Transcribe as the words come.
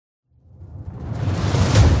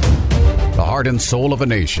heart and soul of a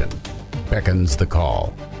nation, beckons the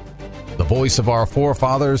call. The voice of our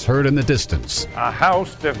forefathers heard in the distance. A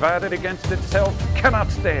house divided against itself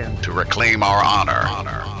cannot stand. To reclaim our honor,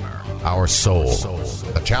 our soul.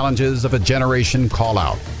 The challenges of a generation call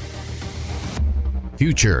out.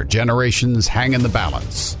 Future generations hang in the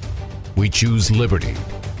balance. We choose liberty.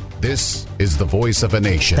 This is the voice of a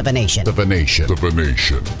nation. Of a nation. Of a nation. Of a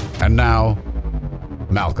nation. And now,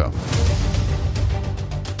 Malcolm.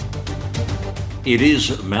 It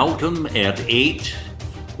is Malcolm at 8.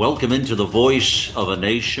 Welcome into the voice of a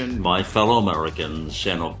nation, my fellow Americans,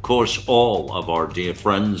 and of course, all of our dear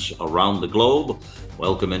friends around the globe.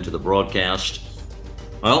 Welcome into the broadcast.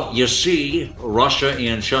 Well, you see Russia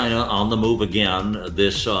and China on the move again.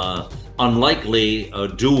 This unlikely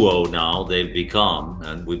duo now they've become,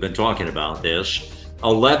 and we've been talking about this.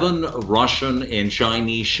 11 Russian and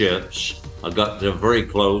Chinese ships got very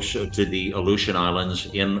close to the Aleutian Islands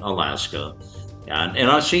in Alaska. And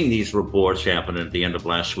I've seen these reports happen at the end of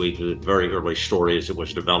last week, a very early story as it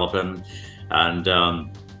was developing.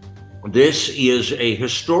 And this is a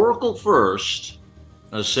historical first,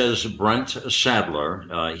 says Brent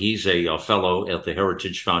Sadler. He's a fellow at the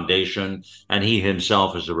Heritage Foundation, and he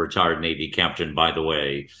himself is a retired Navy captain, by the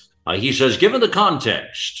way. He says, given the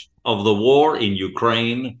context of the war in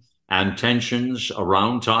Ukraine and tensions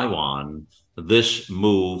around Taiwan, this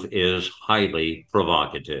move is highly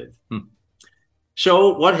provocative.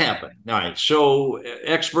 So what happened? All right. So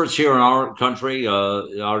experts here in our country,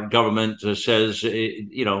 our government says,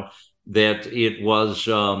 that it was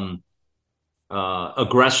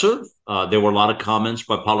aggressive. There were a lot of comments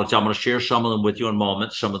by politicians. I'm going to share some of them with you in a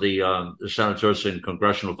moment. Some of the senators and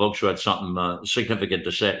congressional folks who had something significant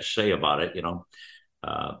to say about it,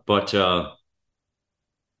 But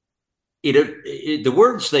the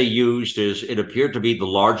words they used is, it appeared to be the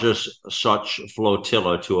largest such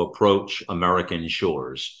flotilla to approach American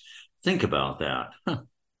shores. Think about that.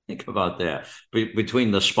 Think about that.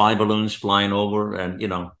 Between the spy balloons flying over and,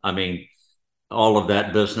 all of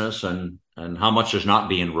that business and how much is not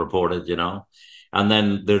being reported, and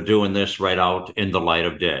then they're doing this right out in the light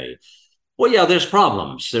of day. Well, yeah, there's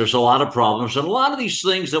problems. There's a lot of problems. And a lot of these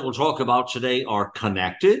things that we'll talk about today are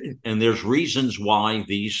connected. And there's reasons why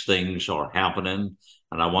these things are happening.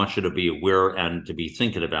 And I want you to be aware and to be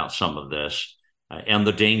thinking about some of this and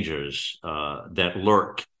the dangers that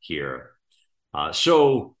lurk here.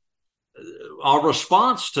 So our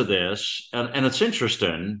response to this, and it's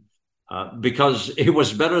interesting because it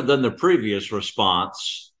was better than the previous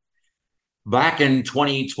response. Back in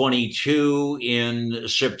 2022, in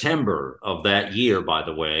September of that year, by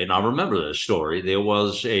the way, and I remember this story, there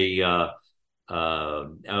was we had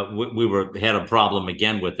a problem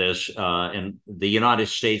again with this in the United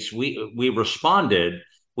States. We responded.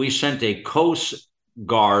 We sent a Coast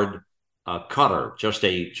Guard cutter, just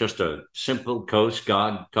a simple Coast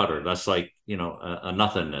Guard cutter. That's like a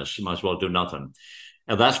nothingness. You might as well do nothing.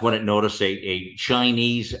 And that's when it noticed a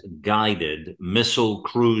Chinese guided missile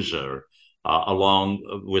cruiser. Along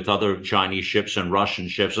with other Chinese ships and Russian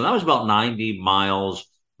ships. And that was about 90 miles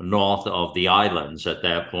north of the islands at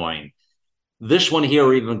that point. This one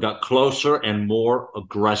here even got closer and more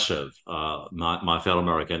aggressive, my fellow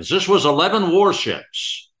Americans. This was 11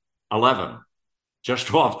 warships, 11,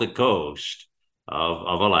 just off the coast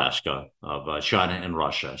of Alaska, of China and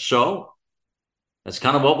Russia. So that's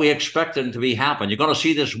kind of what we expected to be happening. You're going to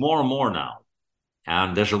see this more and more now.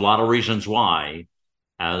 And there's a lot of reasons why,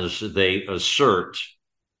 as they assert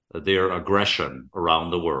their aggression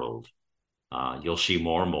around the world. You'll see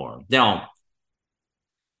more and more. Now,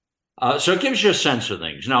 so it gives you a sense of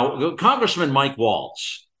things. Now, Congressman Mike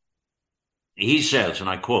Waltz, he says, and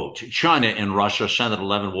I quote, China and Russia sent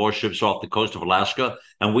 11 warships off the coast of Alaska,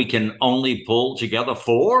 and we can only pull together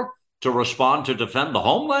 4 to respond to defend the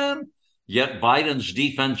homeland? Yet Biden's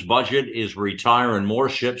defense budget is retiring more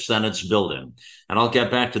ships than it's building. And I'll get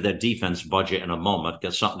back to that defense budget in a moment.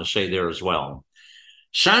 Got something to say there as well.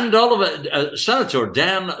 Senator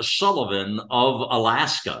Dan Sullivan of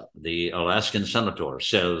Alaska, the Alaskan senator,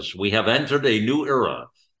 says, we have entered a new era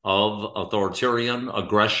of authoritarian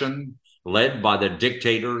aggression led by the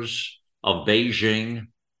dictators of Beijing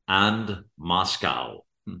and Moscow.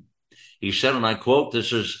 He said, and I quote,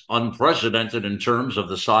 this is unprecedented in terms of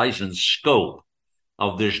the size and scope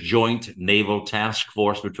of this joint naval task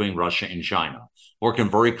force between Russia and China,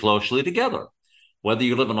 working very closely together. Whether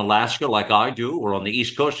you live in Alaska like I do or on the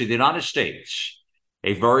East Coast of the United States,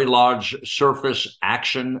 a very large surface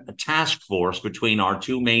action task force between our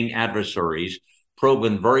two main adversaries,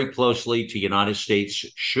 probing very closely to United States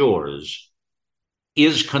shores,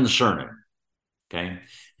 is concerning. Okay.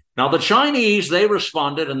 Now, the Chinese, they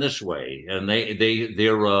responded in this way, and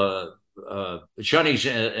the Chinese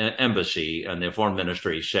embassy and their foreign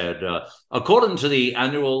ministry said, according to the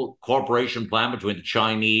annual cooperation plan between the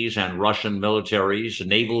Chinese and Russian militaries,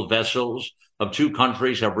 naval vessels of two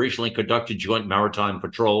countries have recently conducted joint maritime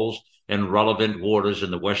patrols in relevant waters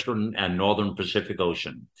in the Western and Northern Pacific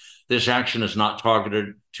Ocean. This action is not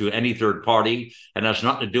targeted to any third party and has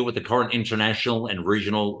nothing to do with the current international and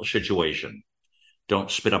regional situation.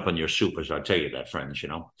 Don't spit up on your soup, as I tell you that, friends, you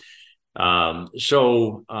know.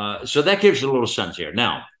 So that gives you a little sense here.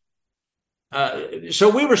 Now, so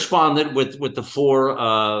we responded with the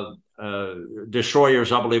four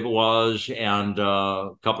destroyers, I believe it was, and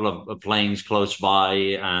a couple of planes close by,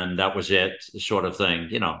 and that was it, sort of thing,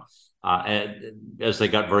 you know. As they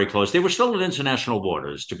got very close, they were still in international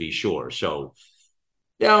waters, to be sure. So,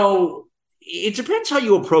 you know, it depends how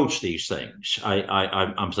you approach these things.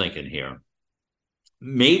 I'm thinking here.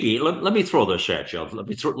 Maybe let me throw this at you. Let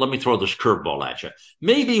me throw this curveball at you.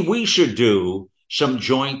 Maybe we should do some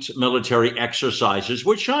joint military exercises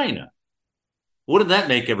with China. Wouldn't that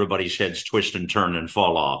make everybody's heads twist and turn and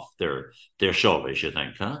fall off their shoulders? You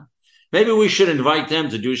think, huh? Maybe we should invite them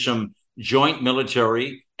to do some joint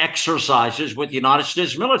military exercises with the United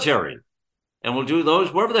States military, and we'll do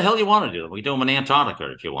those wherever the hell you want to do them. We do them in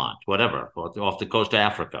Antarctica if you want, whatever, off the coast of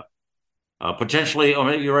Africa. Potentially, or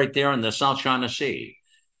maybe right there in the South China Sea,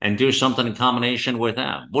 and do something in combination with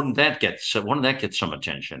them. Wouldn't that get some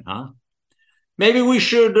attention, huh? Maybe we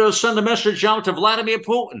should send a message out to Vladimir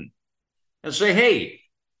Putin and say, hey,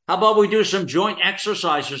 how about we do some joint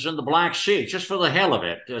exercises in the Black Sea, just for the hell of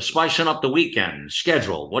it, spicing up the weekend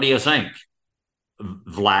schedule. What do you think,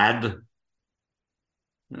 Vlad?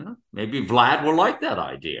 Yeah, maybe Vlad will like that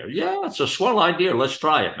idea. Yeah, it's a swell idea. Let's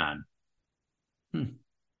try it, man.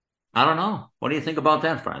 I don't know. What do you think about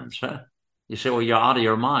that, friends? Huh? You say, well, you're out of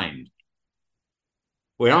your mind.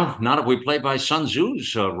 Well, not if we play by Sun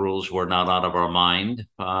Tzu's rules. We're not out of our mind.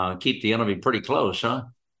 Keep the enemy pretty close, huh?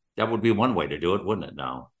 That would be one way to do it, wouldn't it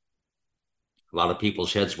now? A lot of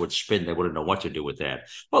people's heads would spin. They wouldn't know what to do with that.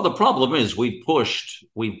 Well, the problem is we've pushed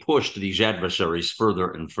these adversaries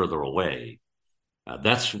further and further away.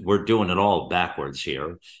 We're doing it all backwards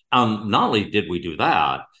here. Not only did we do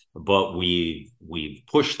that, but we've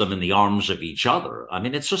pushed them in the arms of each other. I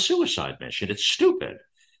mean, it's a suicide mission. It's stupid.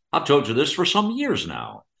 I've told you this for some years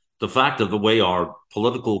now. The fact of the way our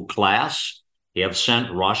political class have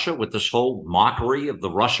sent Russia with this whole mockery of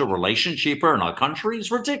the Russia relationship here in our country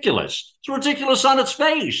is ridiculous. It's ridiculous on its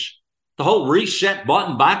face. The whole reset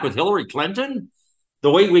button back with Hillary Clinton,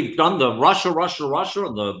 the way we've done the Russia,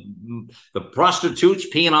 and the prostitutes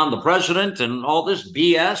peeing on the president and all this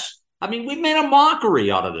BS. I mean, we made a mockery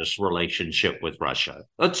out of this relationship with Russia.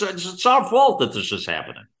 It's our fault that this is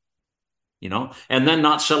happening, you know, and then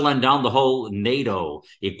not settling down the whole NATO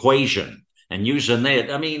equation and using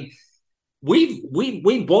that. I mean,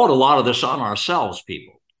 we bought a lot of this on ourselves,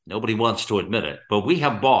 people. Nobody wants to admit it, but we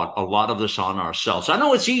have bought a lot of this on ourselves. I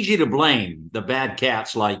know it's easy to blame the bad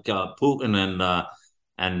cats like Putin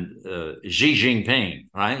and Xi Jinping,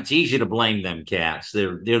 right? It's easy to blame them cats.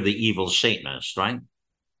 They're the evil Satanists, right?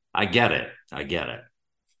 I get it.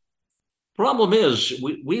 Problem is,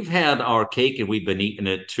 we've had our cake and we've been eating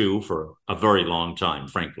it too for a very long time,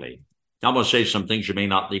 frankly. I'm going to say some things you may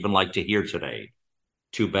not even like to hear today.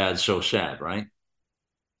 Too bad, so sad, right?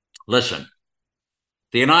 Listen,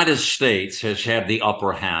 the United States has had the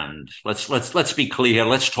upper hand. Let's be clear.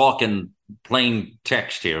 Let's talk in plain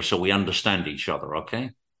text here so we understand each other, okay?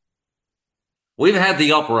 We've had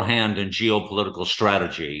the upper hand in geopolitical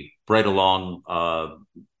strategy right along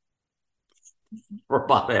for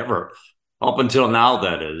about ever, up until now,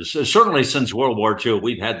 that is. Certainly since World War II,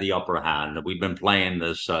 we've had the upper hand. We've been playing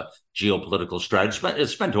this geopolitical strategy.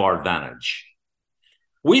 It's been to our advantage.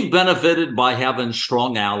 We've benefited by having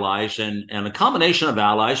strong allies and a combination of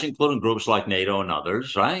allies, including groups like NATO and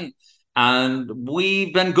others, right? And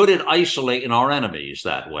we've been good at isolating our enemies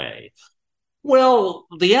that way. Well,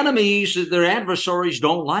 the enemies, their adversaries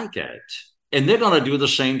don't like it. And they're going to do the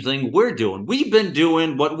same thing we're doing. We've been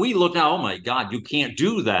doing what we look now. Oh, my God, you can't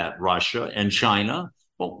do that, Russia and China.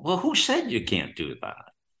 Well, who said you can't do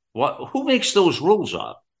that? Who makes those rules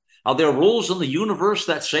up? Are there rules in the universe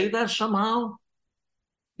that say that somehow?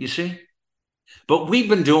 You see? But we've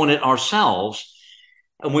been doing it ourselves,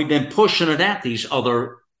 and we've been pushing it at these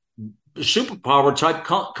other superpower type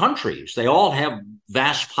countries. They all have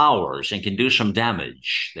vast powers and can do some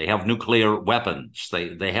damage. They have nuclear weapons.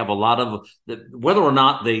 They have a lot of, whether or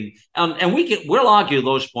not they, and we'll argue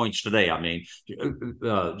those points today. I mean,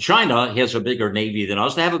 China has a bigger navy than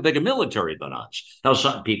us. They have a bigger military than us. Now,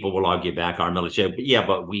 some people will argue back our military. Yeah,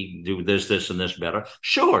 but we do this, and this better.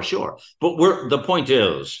 Sure. But the point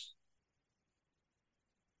is,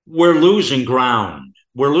 we're losing ground.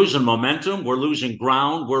 We're losing momentum. We're losing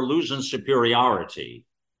ground. We're losing superiority.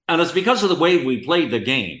 And it's because of the way we played the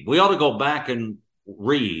game. We ought to go back and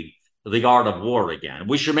read The Art of War again.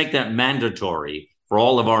 We should make that mandatory for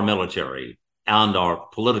all of our military, and our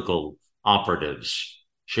political operatives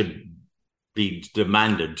should be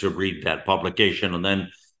demanded to read that publication and then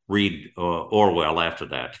read Orwell after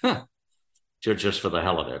that. Just for the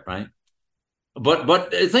hell of it, right?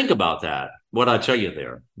 But think about that, what I tell you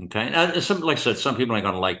there, okay? Like I said, some people are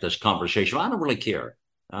going to like this conversation. I don't really care.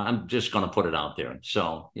 I'm just going to put it out there.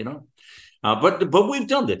 So, but we've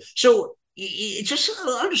done this. So just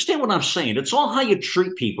understand what I'm saying. It's all how you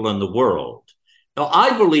treat people in the world. Now,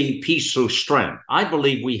 I believe peace through strength. I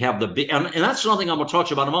believe we have and that's another thing I'm going to talk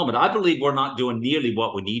to you about in a moment. I believe we're not doing nearly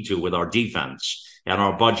what we need to with our defense and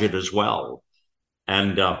our budget as well.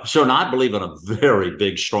 And so now I believe in a very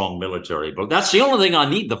big, strong military. But that's the only thing I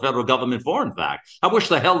need the federal government for, in fact. I wish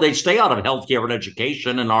the hell they'd stay out of healthcare and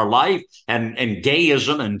education and our life and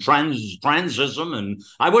gayism and transism. And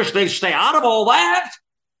I wish they'd stay out of all that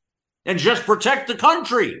and just protect the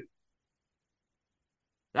country.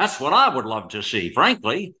 That's what I would love to see,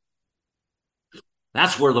 frankly.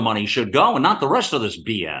 That's where the money should go, and not the rest of this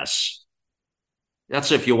BS.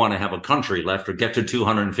 That's if you want to have a country left or get to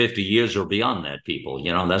 250 years or beyond that, people.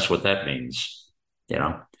 That's what that means,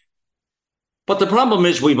 But the problem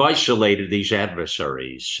is we've isolated these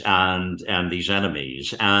adversaries and these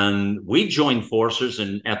enemies, and we join forces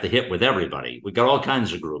and at the hip with everybody. We got all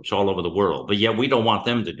kinds of groups all over the world, but yet we don't want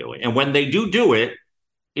them to do it. And when they do it,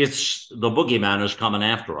 it's the boogeyman is coming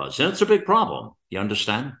after us. And it's a big problem. You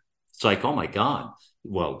understand? It's like, oh my God.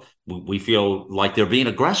 Well, we feel like they're being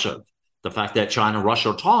aggressive. The fact that China and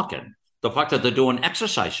Russia are talking, the fact that they're doing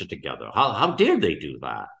exercises together. How dare they do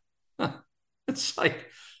that? It's like,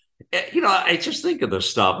 I just think of this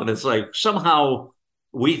stuff, and it's like somehow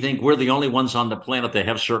we think we're the only ones on the planet that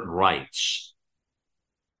have certain rights.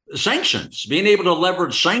 Sanctions, being able to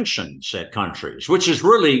leverage sanctions at countries, which is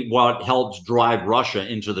really what helped drive Russia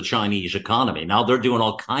into the Chinese economy. Now they're doing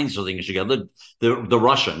all kinds of things together. The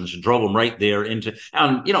Russians drove them right there into,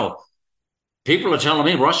 and people are telling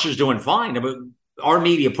me Russia's doing fine. I mean, our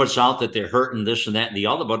media puts out that they're hurting this and that and the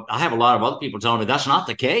other, but I have a lot of other people telling me that's not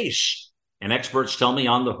the case. And experts tell me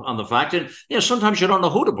on the fact that, sometimes you don't know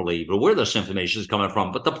who to believe or where this information is coming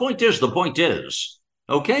from. But the point is,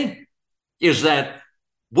 okay, is that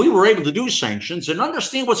we were able to do sanctions and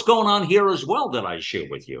understand what's going on here as well that I share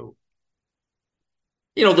with you.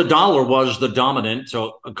 The dollar was the dominant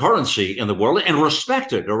currency in the world and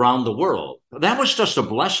respected around the world. That was just a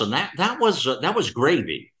blessing. That was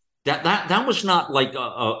gravy. That was not like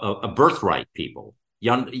a birthright, people.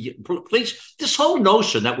 Please, this whole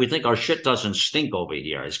notion that we think our shit doesn't stink over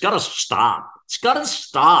here, it's got to stop. It's got to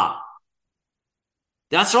stop.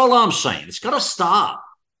 That's all I'm saying. It's got to stop.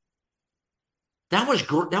 That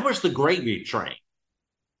was the gravy train.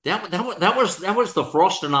 That was the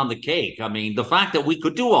frosting on the cake. I mean, the fact that we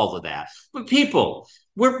could do all of that. But people,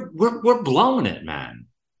 we're blowing it, man.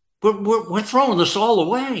 We're throwing this all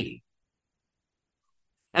away.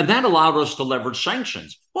 And that allowed us to leverage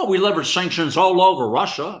sanctions. Well, we leveraged sanctions all over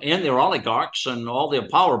Russia and their oligarchs and all their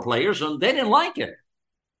power players, and they didn't like it.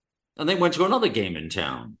 And they went to another game in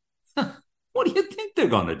town. What do you think they're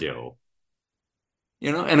going to do?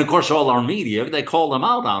 And of course, all our media, they call them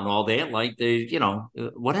out on all that, like they,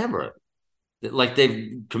 whatever, like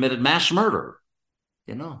they've committed mass murder,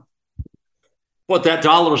 But that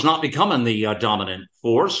dollar is not becoming the dominant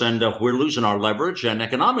force, and we're losing our leverage, and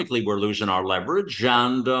economically we're losing our leverage,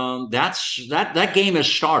 and that game has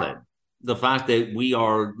started. The fact that we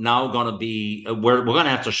are now going to be, we're going to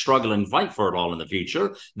have to struggle and fight for it all in the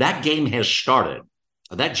future. That game has started.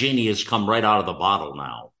 That genie has come right out of the bottle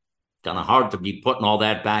now. Kind of hard to be putting all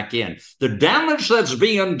that back in. The damage that's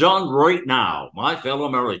being done right now, my fellow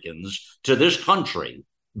Americans, to this country,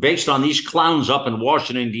 based on these clowns up in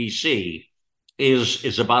Washington, D.C.,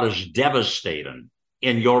 is about as devastating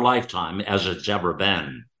in your lifetime as it's ever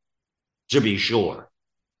been, to be sure.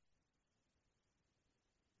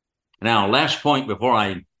 Now, last point before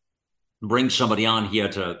I bring somebody on here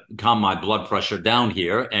to calm my blood pressure down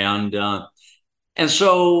here. And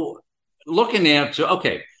so looking at,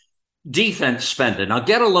 okay, Defense spending. Now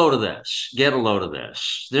get a load of this. Get a load of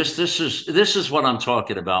this. This is what I'm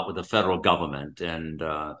talking about with the federal government. And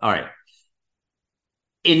all right.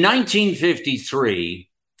 In 1953,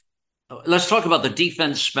 let's talk about the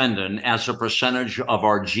defense spending as a percentage of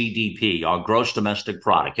our GDP, our gross domestic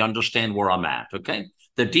product. You understand where I'm at, okay?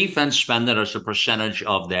 The defense spending as a percentage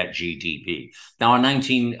of that GDP. Now, in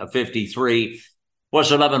 1953,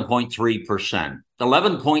 was 11.3%.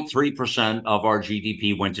 11.3% of our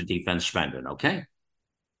GDP went to defense spending, okay?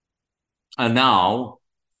 And now,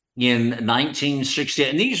 in 1960,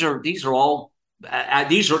 and these are all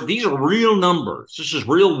these are real numbers. This is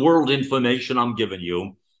real world information I'm giving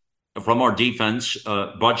you from our defense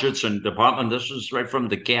budgets and department. This is right from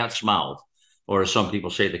the cat's mouth, or as some people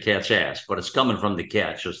say, the cat's ass, but it's coming from the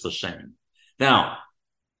cat just the same. Now,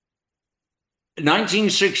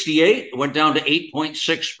 1968 went down to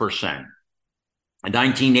 8.6%. In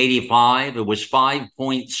 1985, it was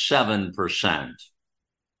 5.7%.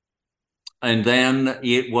 And then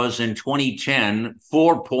it was in 2010,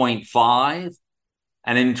 4.5.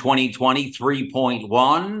 And in 2020,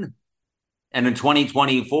 3.1. And in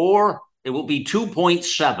 2024, it will be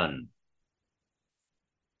 2.7.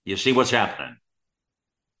 You see what's happening?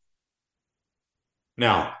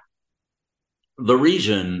 Now, the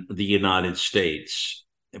reason the United States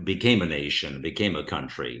became a nation, became a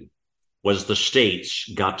country, was the states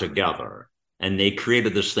got together and they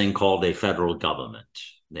created this thing called a federal government.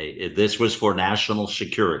 This was for national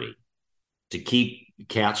security, to keep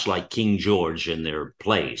cats like King George in their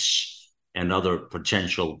place and other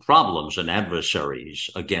potential problems and adversaries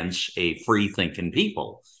against a free-thinking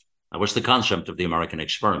people. That was the concept of the American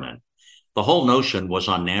experiment. The whole notion was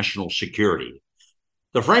on national security.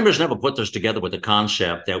 The framers never put this together with the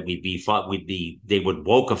concept that they would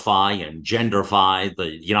wokeify and genderify the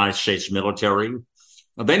United States military.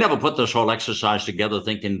 They never put this whole exercise together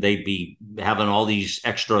thinking they'd be having all these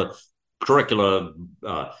extracurricular,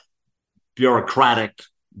 bureaucratic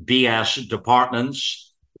BS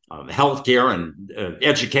departments, healthcare and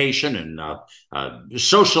education and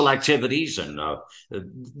social activities and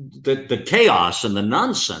the chaos and the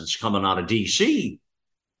nonsense coming out of D.C.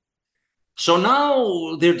 So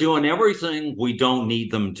now they're doing everything we don't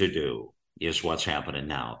need them to do, is what's happening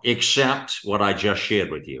now, except what I just shared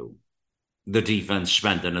with you, the defense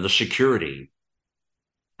spending and the security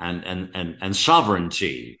and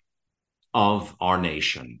sovereignty of our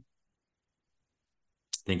nation.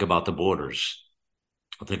 Think about the borders.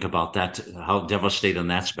 Think about that, how devastating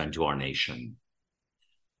that's been to our nation.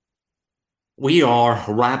 We are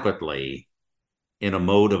rapidly in a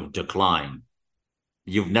mode of decline.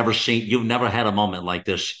 You've never had a moment like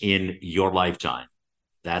this in your lifetime.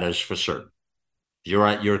 That is for certain.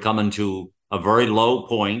 You're coming to a very low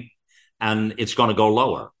point, and it's going to go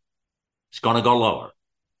lower. It's going to go lower.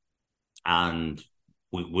 And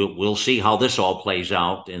we'll see how this all plays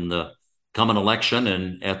out in the coming election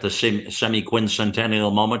and at the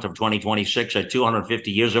semi-quincentennial moment of 2026 at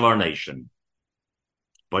 250 years of our nation.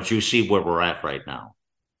 But you see where we're at right now.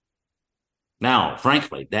 Now,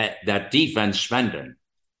 frankly, that defense spending,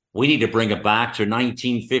 we need to bring it back to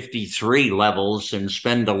 1953 levels and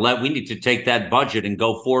we need to take that budget and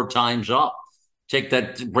go 4 times up.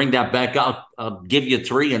 Bring that back up, give you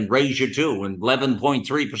 3 and raise you 2 and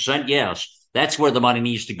 11.3%. Yes, that's where the money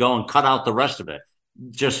needs to go, and cut out the rest of it.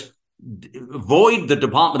 Just void the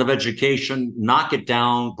Department of Education, knock it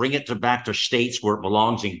down, bring it back to states where it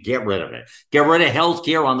belongs, and get rid of it. Get rid of health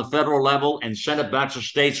care on the federal level and send it back to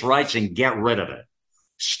states' rights and get rid of it.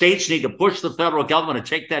 States need to push the federal government to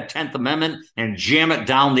take that 10th Amendment and jam it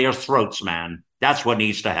down their throats, man. That's what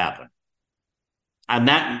needs to happen. And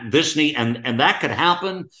that could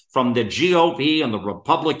happen from the GOP and the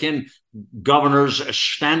Republican governors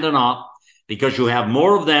standing up, because you have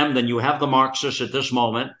more of them than you have the Marxists at this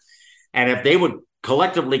moment. And if they would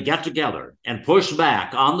collectively get together and push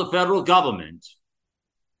back on the federal government,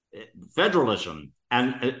 federalism,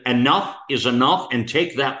 and enough is enough, and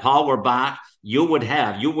take that power back, you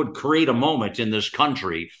would create a moment in this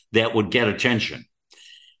country that would get attention.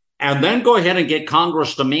 And then go ahead and get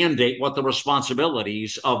Congress to mandate what the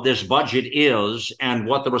responsibilities of this budget is and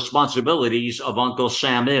what the responsibilities of Uncle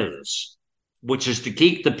Sam is, which is to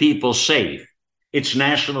keep the people safe. It's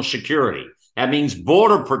national security. That means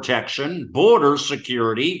border protection, border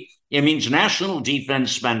security. It means national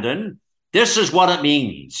defense spending. This is what it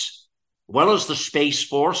means, as well as the Space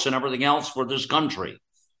Force and everything else for this country.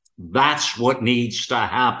 That's what needs to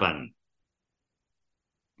happen.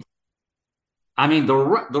 I mean, the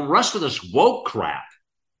rest of this woke crap,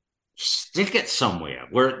 stick it somewhere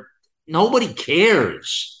where nobody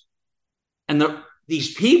cares. And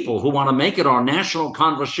these people who want to make it our national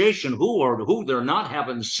conversation who they're not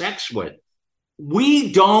having sex with.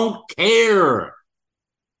 We don't care.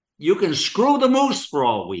 You can screw the moose for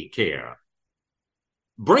all we care.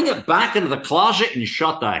 Bring it back into the closet and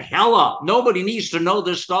shut the hell up. Nobody needs to know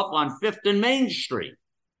this stuff on 5th and Main Street.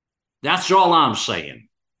 That's all I'm saying.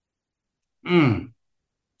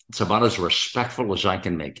 It's about as respectful as I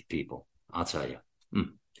can make it, people. I'll tell you.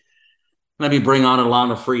 Let me bring on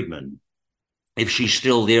Alana Friedman. If she's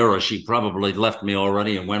still there, or she probably left me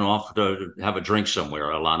already and went off to have a drink somewhere,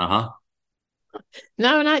 Alana, huh?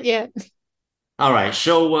 No, not yet. All right.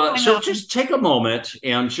 So just take a moment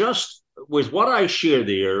and just with what I share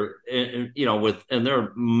there, and there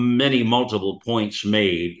are many multiple points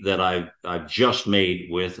made that I've just made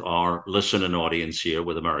with our listening audience here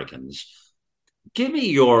with Americans. Give me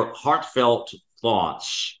your heartfelt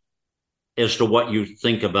thoughts as to what you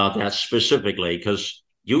think about that specifically, because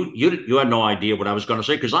you had no idea what I was going to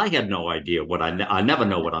say, because I had no idea what I never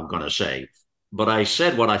know what I'm going to say, but I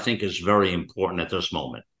said what I think is very important at this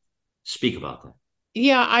moment. Speak about that.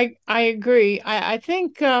 Yeah, I agree. I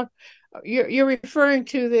think you're referring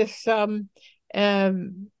to this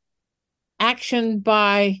action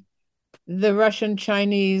by the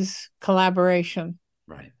Russian-Chinese collaboration,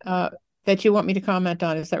 right? That you want me to comment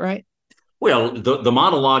on. Is that right? Well, the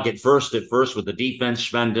monologue at first with the defense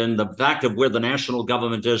spending, the fact of where the national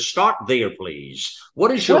government is, start there, please. What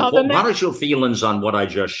is your feelings on what I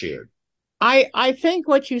just shared? I think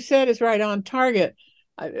what you said is right on target.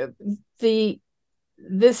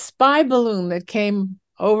 This spy balloon that came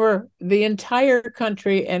over the entire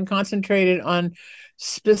country and concentrated on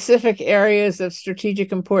specific areas of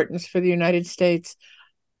strategic importance for the United States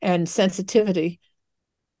and sensitivity.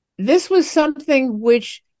 This was something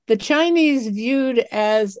which the Chinese viewed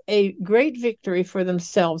as a great victory for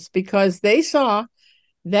themselves, because they saw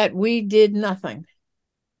that we did nothing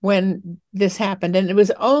when this happened. And it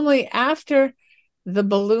was only after the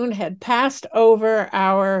balloon had passed over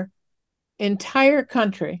our entire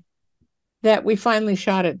country that we finally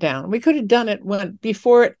shot it down. We could have done it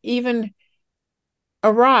before it even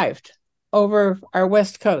arrived over our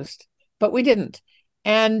West Coast, but we didn't.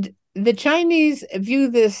 And the Chinese view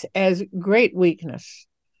this as great weakness.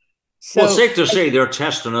 So, well, safe to say they're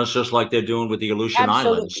testing us just like they're doing with the Aleutian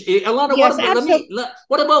Islands. Alana, yes,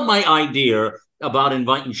 what about my idea about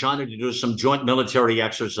inviting China to do some joint military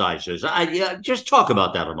exercises? Just talk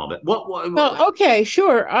about that a moment. Well, okay,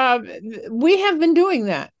 sure. We have been doing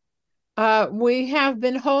that. We have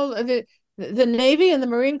been the Navy and the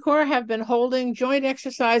Marine Corps have been holding joint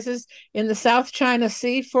exercises in the South China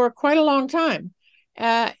Sea for quite a long time.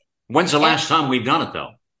 When's the last time we've done it,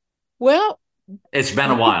 though? Well, it's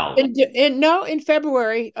been a while. In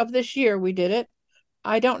February of this year, we did it.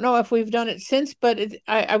 I don't know if we've done it since, but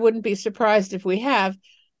I wouldn't be surprised if we have.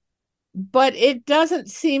 But it doesn't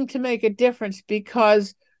seem to make a difference,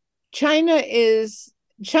 because China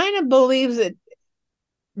believes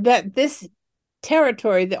that this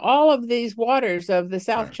territory, that all of these waters of the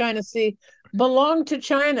South China Sea belong to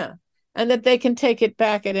China, and that they can take it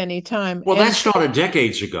back at any time. Well, that started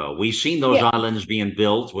decades ago. We've seen those islands being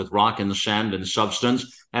built with rock and sand and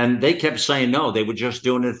substance, and they kept saying no. They were just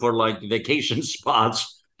doing it for like vacation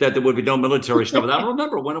spots, that there would be no military stuff. I don't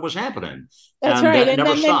remember when it was happening. That's right. And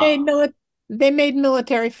then they made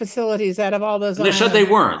military facilities out of all those islands. They said they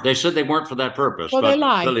weren't. They said they weren't for that purpose, well, but they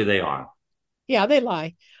lie. Clearly they are. Yeah, they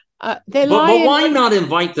lie. But why not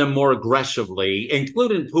invite them more aggressively,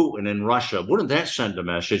 including Putin and Russia? Wouldn't that send a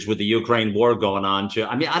message with the Ukraine war going on?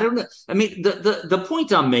 I don't know. I mean, the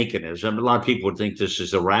point I'm making is, a lot of people would think this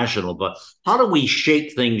is irrational, but how do we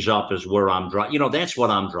shake things up is where I'm driving. That's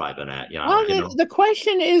what I'm driving at. The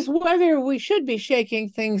question is whether we should be shaking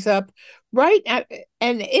things up, right?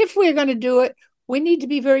 And if we're going to do it, we need to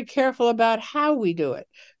be very careful about how we do it,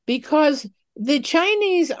 because the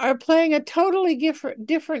Chinese are playing a totally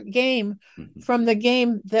different game from the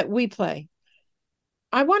game that we play.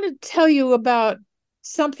 I want to tell you about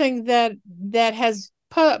something that has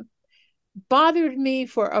bothered me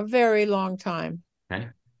for a very long time. Okay.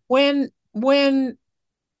 And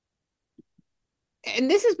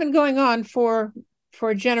this has been going on for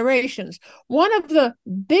generations. One of the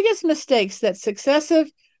biggest mistakes that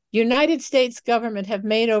successive United States government have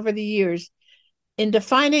made over the years in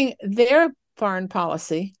defining their foreign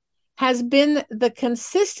policy has been the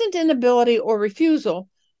consistent inability or refusal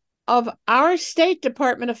of our State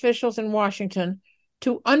Department officials in Washington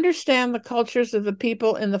to understand the cultures of the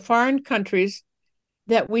people in the foreign countries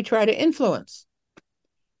that we try to influence.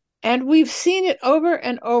 And we've seen it over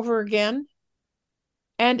and over again.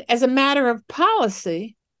 And as a matter of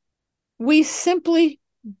policy, we simply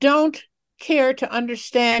don't care to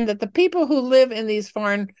understand that the people who live in these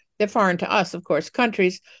they're foreign to us, of course,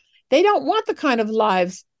 countries, they don't want the kind of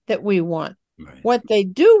lives that we want. Right. What they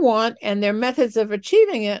do want, and their methods of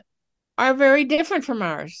achieving it, are very different from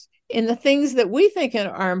ours in the things that we think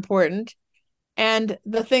are important, and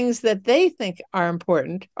the things that they think are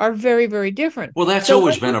important are very, very different. Well, that's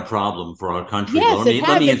always been a problem for our country. Yes,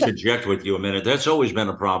 Let me interject with you a minute. That's always been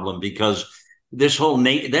a problem because this whole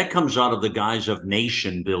that comes out of the guise of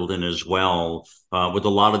nation building as well, with a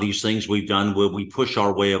lot of these things we've done where we push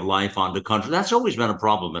our way of life onto country. That's always been a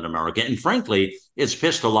problem in America. And frankly, it's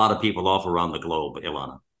pissed a lot of people off around the globe,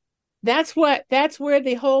 Ilana. That's where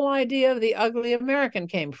the whole idea of the ugly American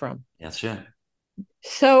came from. That's it.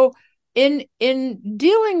 So in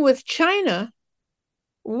dealing with China,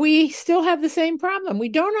 we still have the same problem. We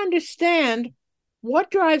don't understand what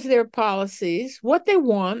drives their policies, what they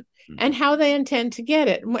want, and how they intend to get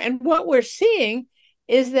it. And what we're seeing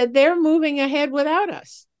is that they're moving ahead without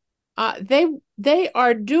us. They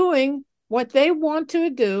are doing what they want to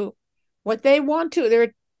do,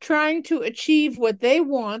 they're trying to achieve what they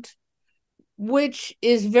want, which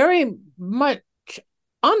is very much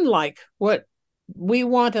unlike what we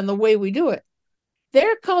want and the way we do it.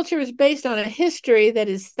 Their culture is based on a history that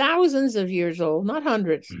is thousands of years old, not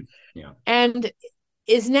hundreds, and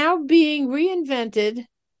is now being reinvented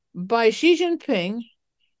by Xi Jinping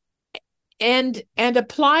and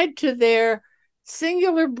applied to their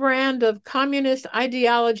singular brand of communist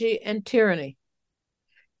ideology and tyranny.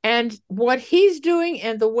 And what he's doing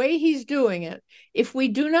and the way he's doing it, if we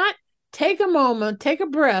do not take a moment, take a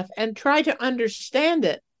breath, and try to understand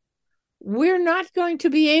it, we're not going to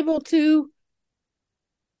be able to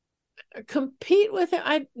compete with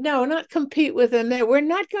it. Not compete with them. We're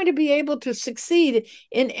not going to be able to succeed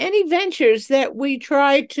in any ventures that we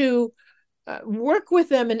try to work with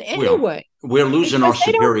them in any way. We're losing our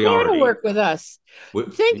superiority. They don't care to work with us.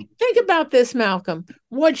 Think about this, Malcolm.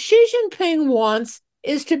 What Xi Jinping wants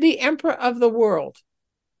is to be emperor of the world.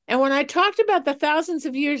 And when I talked about the thousands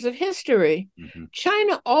of years of history,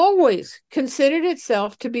 China always considered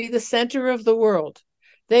itself to be the center of the world.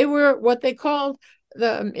 They were what they called,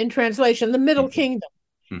 in translation, the Middle Kingdom.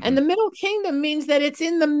 And the Middle Kingdom means that it's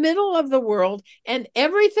in the middle of the world, and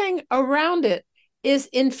everything around it is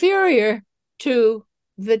inferior to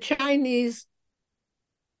the Chinese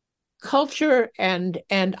culture and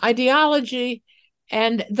ideology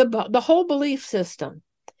and the whole belief system.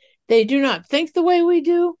 They do not think the way we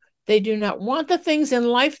do. They do not want the things in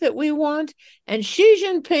life that we want. And Xi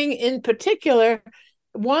Jinping in particular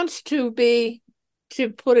wants to be,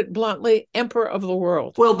 to put it bluntly, emperor of the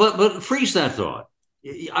world. Well, but freeze that thought.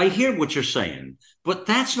 I hear what you're saying, but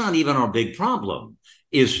that's not even our big problem.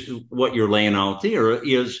 Is what you're laying out there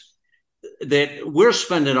is that we're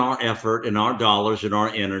spending our effort and our dollars and our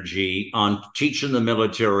energy on teaching the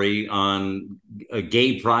military, on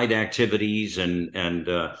gay pride activities and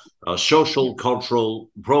social cultural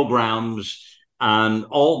programs, and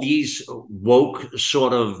all these woke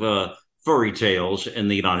sort of fairy tales in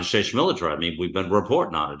the United States military. I mean, we've been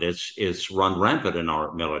reporting on it. It's run rampant in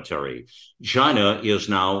our military. China is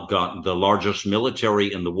now got the largest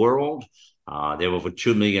military in the world. They have over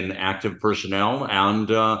 2 million active personnel,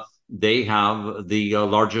 and they have the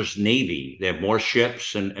largest Navy. They have more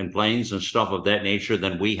ships and planes and stuff of that nature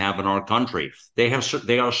than we have in our country. They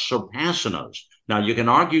are surpassing us. Now, you can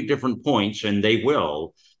argue different points, and they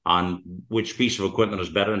will, on which piece of equipment is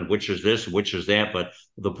better and which is this, which is that. But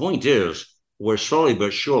the point is, we're slowly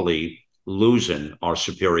but surely losing our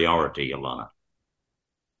superiority, Ilana.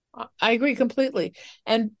 I agree completely.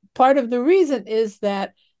 And part of the reason is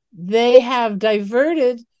that they have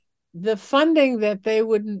diverted the funding that they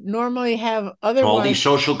would normally have otherwise. All these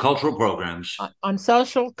social cultural programs. On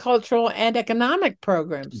social, cultural, and economic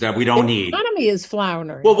programs. That we don't need. The economy is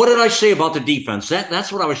floundering. Well, what did I say about the defense?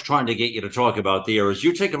 That's what I was trying to get you to talk about there. Is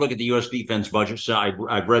you take a look at the U.S. defense budget. So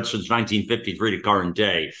I've read since 1953 to current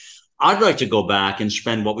day. I'd like to go back and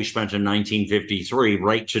spend what we spent in 1953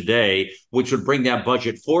 right today, which would bring that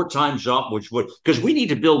budget 4 times up, because we need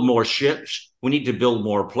to build more ships. We need to build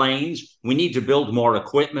more planes. We need to build more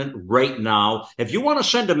equipment right now. If you want to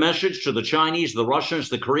send a message to the Chinese, the Russians,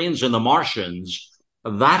 the Koreans, and the Martians,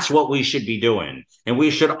 that's what we should be doing. And we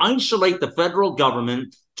should isolate the federal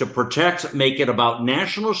government to make it about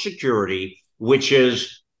national security, which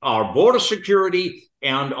is our border security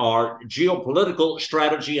and our geopolitical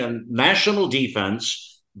strategy and national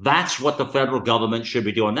defense. That's what the federal government should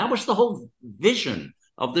be doing. That was the whole vision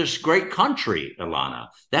of this great country, Ilana.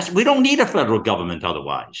 We don't need a federal government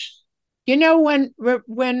otherwise. You know,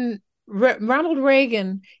 when Ronald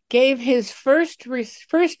Reagan gave his first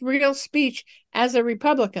real speech as a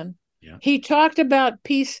Republican, Yeah. He talked about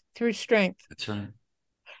peace through strength. That's right.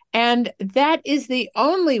 And that is the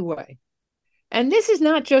only way. And this is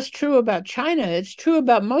not just true about China, it's true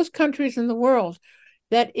about most countries in the world,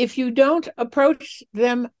 that if you don't approach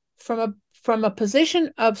them from a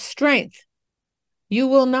position of strength, you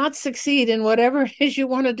will not succeed in whatever it is you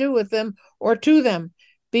want to do with them or to them,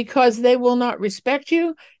 because they will not respect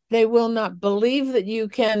you. They will not believe that you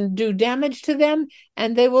can do damage to them,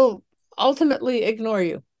 and they will ultimately ignore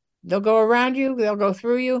you. They'll go around you, they'll go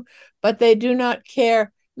through you, but they do not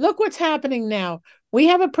care. Look what's happening now. We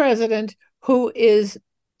have a president who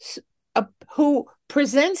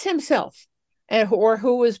presents himself or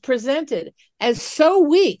who is presented as so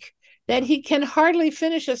weak that he can hardly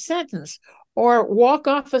finish a sentence or walk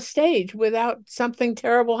off a stage without something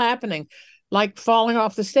terrible happening, like falling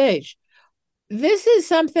off the stage. This is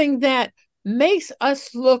something that makes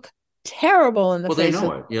us look terrible in the face of. Well, they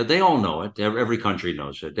know it. Yeah, they all know it. Every country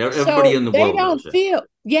knows it. Everybody So in the they world don't knows it. feel,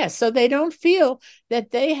 yes, so they don't feel that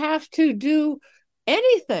they have to do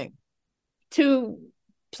anything to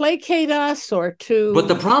placate us or to. But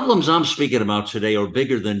the problems I'm speaking about today are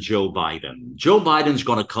bigger than Joe Biden. Joe Biden's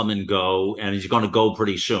going to come and go, and he's going to go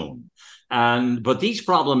pretty soon. But these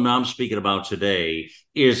problems I'm speaking about today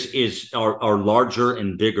are larger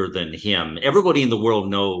and bigger than him. Everybody in the world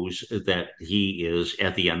knows that he is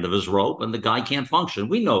at the end of his rope, and the guy can't function.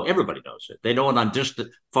 We know, everybody knows it. They know it on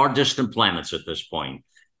far distant planets at this point.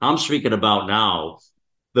 I'm speaking about now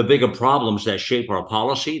the bigger problems that shape our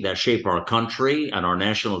policy, that shape our country and our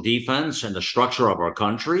national defense and the structure of our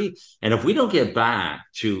country. And if we don't get back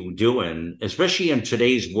to doing, especially in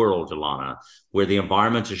today's world, Ilana, where the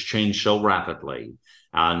environment has changed so rapidly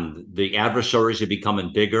and the adversaries are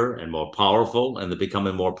becoming bigger and more powerful and they're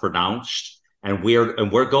becoming more pronounced, and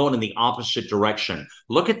we're going in the opposite direction.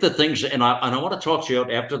 Look at the things, and I want to talk to you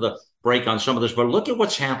after the break on some of this, but look at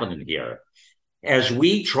what's happening here. As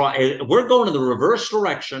we're going in the reverse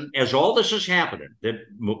direction as all this is happening, that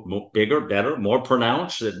bigger, better, more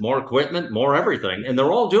pronounced, more equipment, more everything, and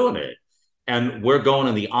they're all doing it. And we're going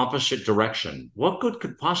in the opposite direction. What good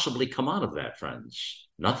could possibly come out of that, friends?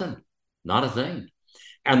 Nothing, not a thing.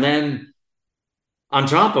 And then on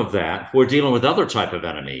top of that, we're dealing with other type of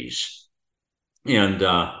enemies and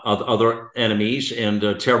other enemies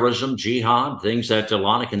and terrorism, jihad, things that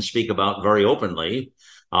Ilana can speak about very openly.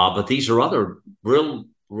 But these are other real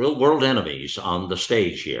world enemies on the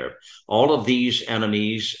stage here. All of these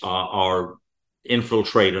enemies are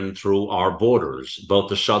infiltrating through our borders, both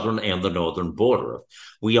the southern and the northern border.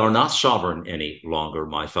 We are not sovereign any longer,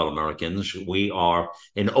 my fellow Americans. We are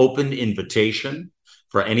an open invitation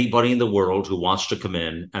for anybody in the world who wants to come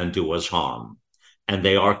in and do us harm. And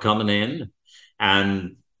they are coming in,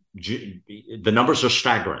 and the numbers are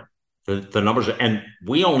staggering. The numbers, and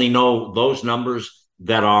we only know those numbers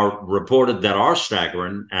that are reported that are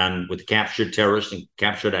staggering and with captured terrorists and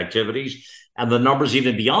captured activities. And the numbers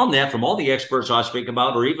even beyond that from all the experts I speak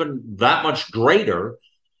about are even that much greater,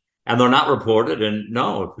 and they're not reported. And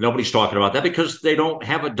no, nobody's talking about that because they don't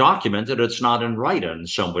have it documented. It's not in writing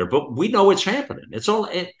somewhere, but we know it's happening. It's all.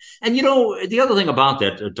 And you know, the other thing about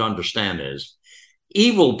that to understand is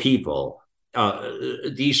evil people,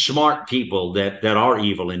 these smart people that are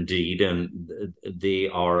evil indeed, and they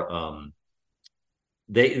are,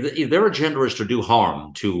 their agenda is to do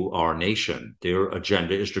harm to our nation. Their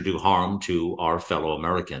agenda is to do harm to our fellow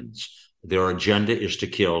Americans. Their agenda is to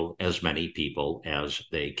kill as many people as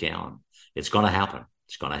they can. It's going to happen.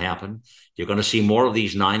 It's going to happen. You're going to see more of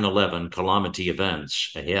these 9/11 calamity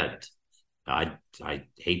events ahead. I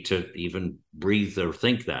hate to even breathe or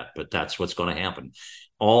think that, but that's what's going to happen.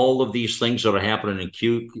 All of these things that are happening,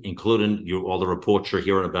 including all the reports you're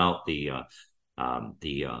hearing about the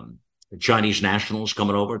Chinese nationals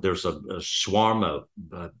coming over. There's a swarm of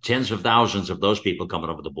tens of thousands of those people coming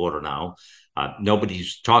over the border now.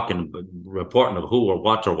 Nobody's reporting of who or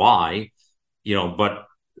what or why, but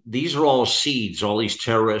these are all seeds, all these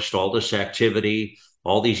terrorists, all this activity,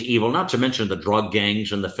 all these evil, not to mention the drug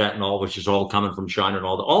gangs and the fentanyl, which is all coming from China and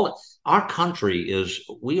all our country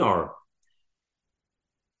we are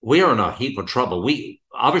in a heap of trouble.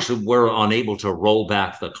 We're unable to roll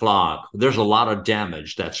back the clock. There's a lot of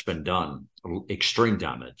damage that's been done, extreme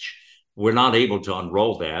damage. We're not able to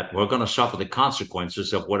unroll that. We're going to suffer the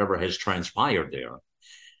consequences of whatever has transpired there.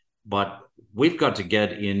 But we've got to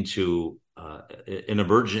get into an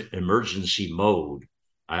emergency mode,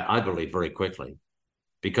 I believe, very quickly,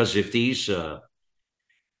 because if these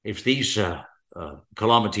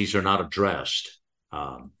calamities are not addressed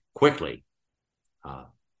quickly,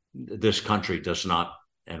 this country does not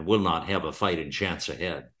and will not have a fighting chance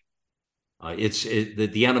ahead.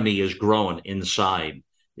 The enemy is growing inside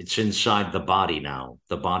It's inside the body now,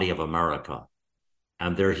 the body of America.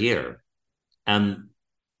 And they're here. And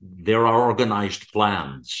there are organized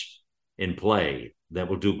plans in play that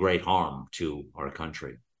will do great harm to our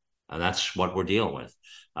country. And that's what we're dealing with,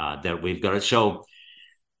 that we've got it. So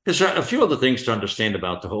there's a few other things to understand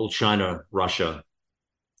about the whole China-Russia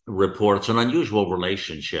report. It's an unusual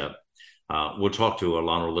relationship. We'll talk to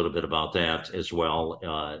Alana a little bit about that as well.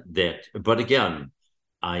 But again,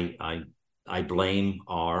 I blame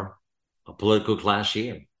our political class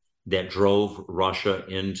here that drove Russia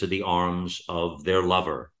into the arms of their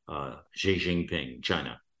lover, Xi Jinping,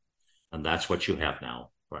 China, and that's what you have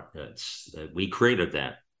now. Right? We created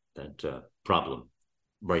that problem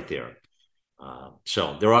right there.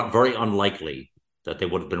 So they're very unlikely that they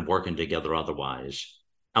would have been working together otherwise.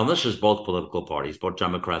 And this is both political parties, both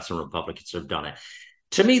Democrats and Republicans have done it.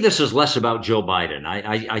 To me, this is less about Joe Biden.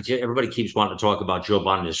 Everybody keeps wanting to talk about Joe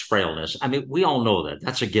Biden and his frailness. I mean, we all know that.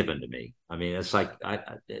 That's a given to me. I mean, it's like,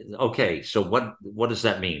 okay, so what does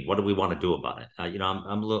that mean? What do we want to do about it?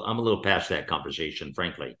 I'm a little past that conversation,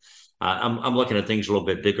 frankly. I'm looking at things a little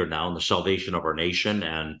bit bigger now, in the salvation of our nation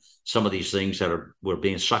and some of these things that we're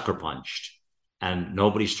being sucker punched. And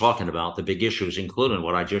nobody's talking about the big issues, including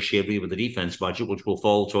what I just shared with you with the defense budget, which will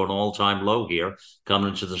fall to an all-time low here coming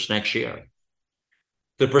into this next year.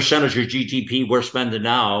 The percentage of GDP we're spending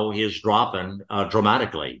now is dropping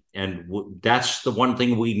dramatically. And that's the one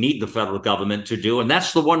thing we need the federal government to do. And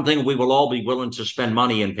that's the one thing we will all be willing to spend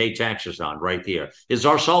money and pay taxes on right there, is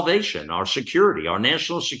our salvation, our security, our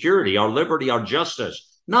national security, our liberty, our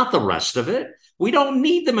justice, not the rest of it. We don't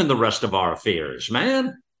need them in the rest of our affairs,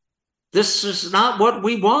 man. This is not what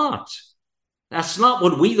we want. That's not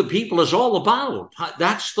what we, the people, is all about.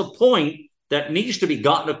 That's the point that needs to be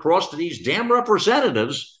gotten across to these damn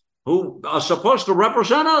representatives who are supposed to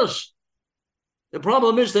represent us. The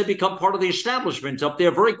problem is they become part of the establishment up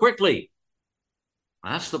there very quickly.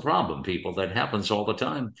 That's the problem, people. That happens all the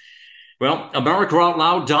time. Well,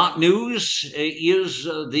 AmericaOutloud.news is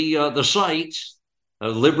the site.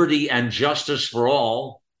 Liberty and justice for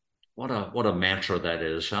all. What a mantra that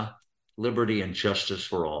is, huh? Liberty and justice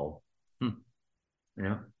for all.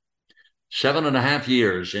 Yeah. 7.5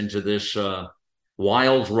 years into this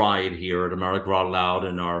wild ride here at America Out Loud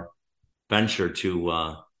and our venture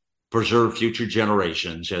to preserve future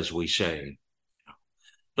generations, as we say.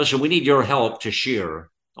 Listen, we need your help to share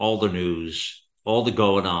all the news, all the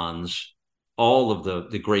going-ons, all of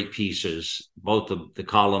the great pieces, both the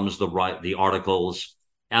columns, the articles,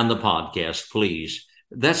 and the podcast, please.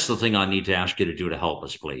 That's the thing I need to ask you to do to help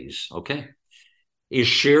us, please, okay? Is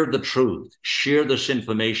share the truth, share this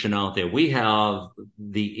information out there. We have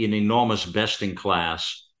an enormous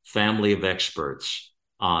best-in-class family of experts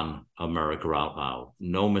on America Out Loud.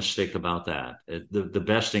 No mistake about that. The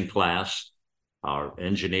best-in-class, our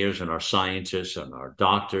engineers and our scientists and our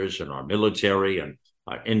doctors and our military and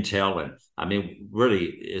our intel. And I mean, really,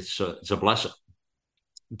 it's a blessing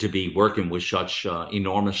to be working with such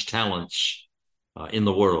enormous talents in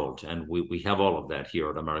the world, and we have all of that here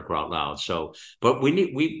at America Out Loud. So, but we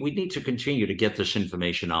need to continue to get this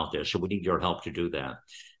information out there. So we need your help to do that.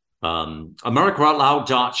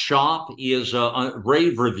 AmericaOutloud.shop is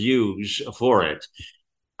rave reviews for it.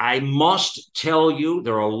 I must tell you,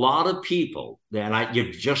 there are a lot of people that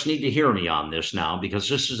you just need to hear me on this now, because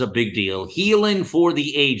this is a big deal. Healing for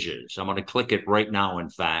the Ages. I'm going to click it right now. In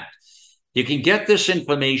fact, you can get this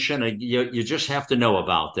information. You just have to know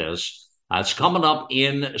about this. It's coming up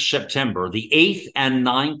in September, the 8th and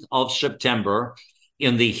 9th of September,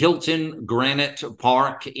 in the Hilton Granite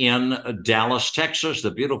Park in Dallas, Texas,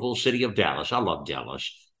 the beautiful city of Dallas. I love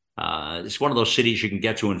Dallas. It's one of those cities you can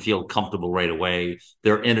get to and feel comfortable right away.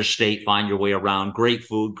 They're interstate, find your way around, great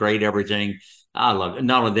food, great everything. I love it.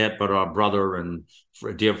 Not only that, but our brother and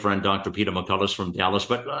dear friend, Dr. Peter McCullough from Dallas,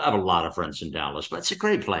 but I have a lot of friends in Dallas, but it's a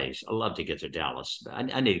great place. I love to get to Dallas.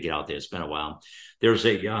 I need to get out there. It's been a while. There's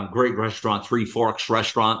a great restaurant, Three Forks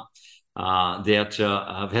Restaurant, that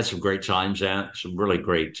I've had some great times at, some really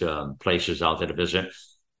great places out there to visit.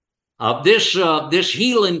 This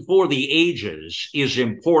healing for the ages is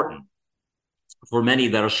important for many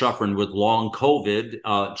that are suffering with long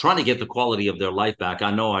COVID, trying to get the quality of their life back. I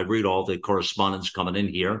know I read all the correspondence coming in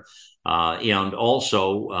here, and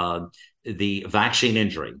also the vaccine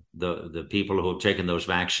injury, the people who have taken those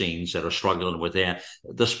vaccines that are struggling with that,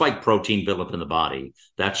 the spike protein buildup in the body.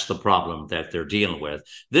 That's the problem that they're dealing with.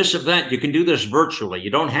 This event, you can do this virtually.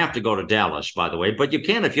 You don't have to go to Dallas, by the way, but you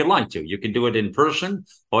can if you like to. You can do it in person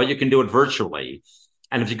or you can do it virtually.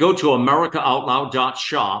 And if you go to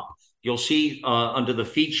AmericaOutloud.shop, you'll see under the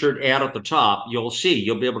featured ad at the top, you'll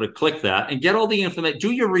be able to click that and get all the information.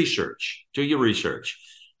 Do your research.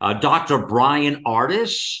 Dr. Brian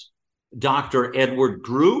Artis, Dr. Edward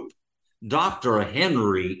Group, Dr.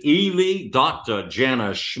 Henry Ely, Dr.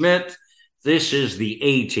 Jana Schmidt. This is the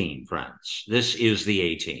A-team, friends. This is the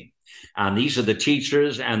A-team. And these are the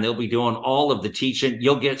teachers, and they'll be doing all of the teaching.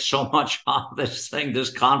 You'll get so much on this thing,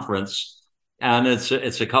 this conference. And it's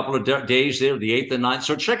a couple of days there, the 8th and 9th.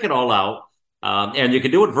 So check it all out. And you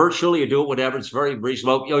can do it virtually, you do it whatever. It's very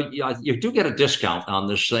reasonable. You do get a discount on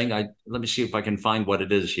this thing. Let me see if I can find what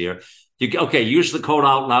it is here. Use the code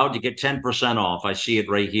out loud. You get 10% off. I see it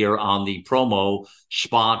right here on the promo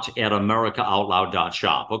spot at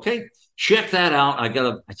americaoutloud.shop. Okay, check that out. I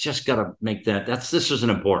just gotta make that. This is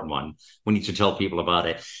an important one. We need to tell people about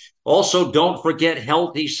it. Also, don't forget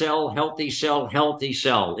Healthy Cell, Healthy Cell, Healthy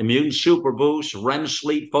Cell. Immune Super Boost, REM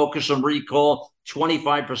Sleep, Focus and Recall,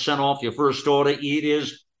 25% off your first order. It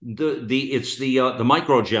is the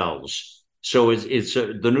microgels. So it's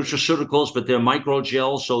the nutraceuticals, but they're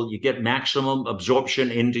microgels, so you get maximum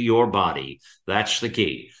absorption into your body. That's the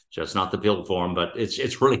key. So it's not the pill form, but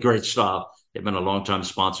it's really great stuff. They've been a long-time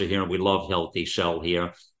sponsor here, and we love Healthy Cell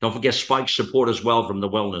here. Don't forget Spike support as well from the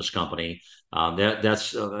Wellness Company.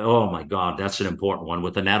 That's oh my God, that's an important one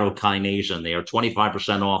with the nattokinase in there.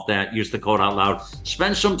 25% off that. Use the code out loud.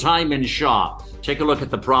 Spend some time in shop. Take a look at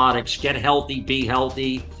the products. Get healthy, be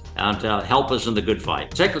healthy, and help us in the good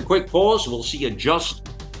fight. Take a quick pause. We'll see you just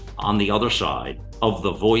on the other side of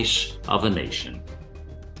the Voice of a Nation.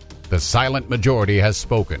 The silent majority has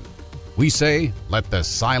spoken. We say, let the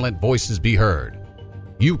silent voices be heard.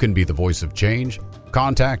 You can be the voice of change.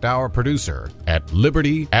 Contact our producer at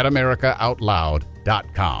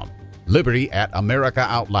liberty@americaoutloud.com.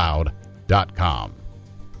 liberty@americaoutloud.com.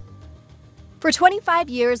 For 25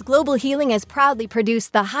 years, Global Healing has proudly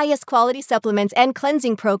produced the highest quality supplements and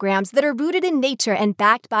cleansing programs that are rooted in nature and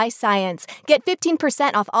backed by science. Get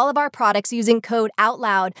 15% off all of our products using code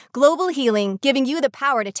OUTLOUD. Global Healing, giving you the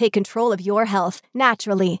power to take control of your health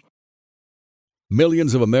naturally.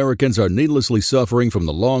 Millions of Americans are needlessly suffering from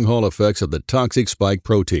the long-haul effects of the toxic spike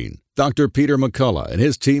protein. Dr. Peter McCullough and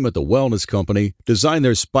his team at the Wellness Company designed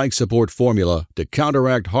their spike support formula to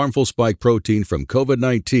counteract harmful spike protein from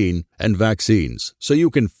COVID-19 and vaccines so you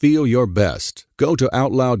can feel your best. Go to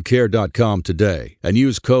OutLoudCare.com today and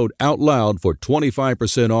use code OUTLOUD for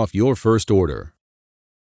 25% off your first order.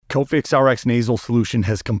 Cofix RX Nasal Solution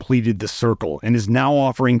has completed the circle and is now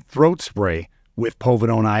offering throat spray with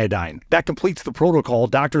povidone iodine. That completes the protocol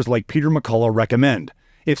doctors like Peter McCullough recommend.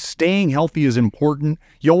 If staying healthy is important,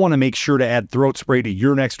 you'll want to make sure to add throat spray to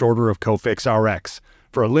your next order of Cofix RX.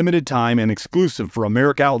 For a limited time and exclusive for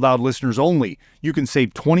America Out Loud listeners only, you can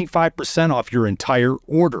save 25% off your entire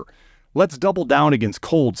order. Let's double down against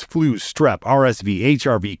colds, flus, strep, RSV,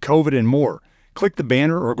 HRV, COVID, and more. Click the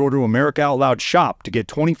banner or go to America Out Loud shop to get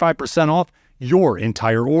 25% off your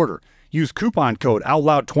entire order. Use coupon code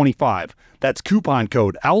OUTLOUD25. That's coupon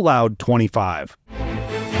code OUTLOUD25.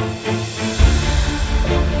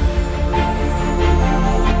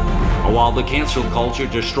 While the cancel culture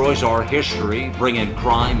destroys our history, bringing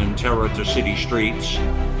crime and terror to city streets,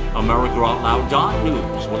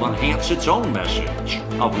 AmericaOutloud.news will enhance its own message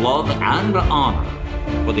of love and honor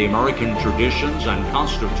for the American traditions and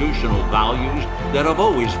constitutional values that have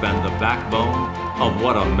always been the backbone of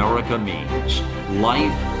what America means: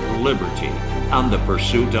 life, liberty, and the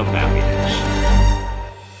pursuit of happiness.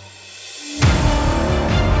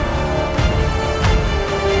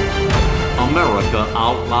 America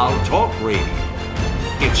Out Loud Talk Radio.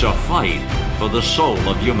 It's a fight for the soul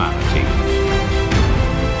of humanity.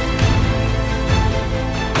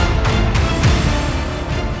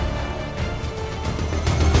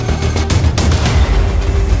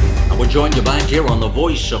 We're joined you back here on the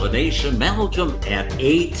Voice of a Nation. Malcolm at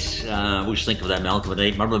 8. We always think of that Malcolm at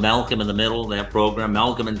 8. Remember Malcolm in the Middle, that program?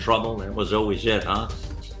 Malcolm in Trouble. That was always it, huh?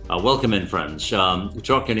 Welcome in, friends. We're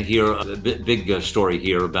talking here, a big story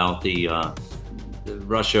here about the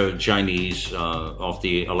Russia-Chinese off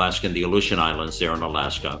the Alaskan, the Aleutian Islands there in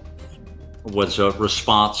Alaska. Was a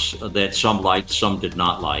response that some liked, some did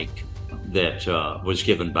not like, that was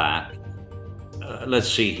given back. Let's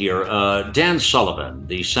see here. Dan Sullivan,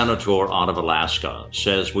 the senator out of Alaska,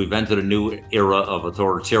 says we've entered a new era of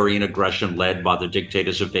authoritarian aggression led by the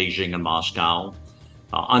dictators of Beijing and Moscow.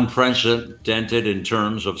 Unprecedented in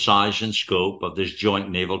terms of size and scope of this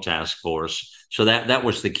joint naval task force. So that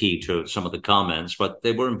was the key to some of the comments, but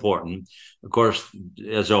they were important. Of course,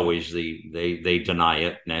 as always, they deny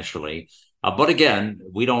it, naturally. But again,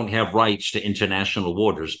 we don't have rights to international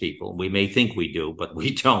waters, people. We may think we do, but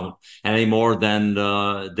we don't, any more than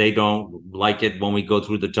they don't like it when we go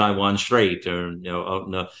through the Taiwan Strait or out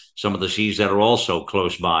in some of the seas that are also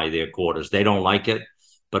close by their quarters. They don't like it.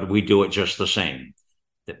 but we do it just the same.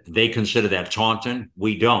 They consider that taunting.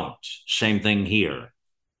 We don't. Same thing here.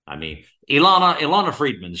 I mean, Ilana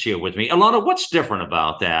Friedman's here with me. Ilana, what's different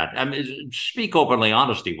about that? I mean, speak openly,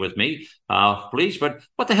 honesty with me, please. But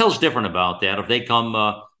what the hell's different about that? If they come,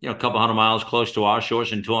 a couple hundred miles close to our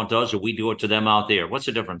shores and taunt us, or we do it to them out there, what's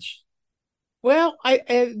the difference? Well,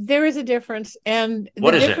 there is a difference, and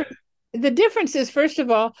what is it? The difference is, first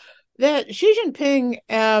of all, that Xi Jinping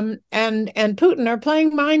and Putin are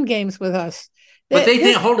playing mind games with us. But they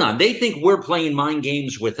think, hold on, they think we're playing mind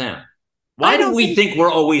games with them. Why do we think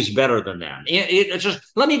we're always better than them? It's just,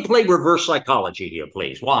 let me play reverse psychology here,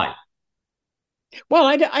 please. Why? Well,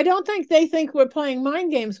 I don't think they think we're playing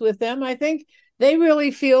mind games with them. I think they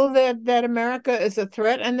really feel that America is a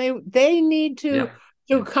threat, and they need to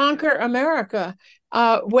conquer America.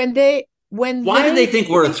 Why do they think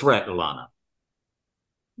we're a threat, Ilana?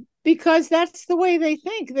 Because that's the way they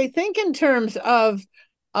think. They think in terms of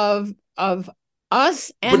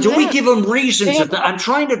us. And but do we give them reason to? I'm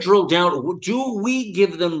trying to drill down. Do we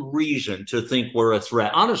give them reason to think we're a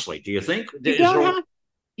threat? Honestly, do you think? You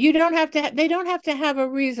don't have to. They don't have to have a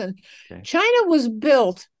reason. Okay. China was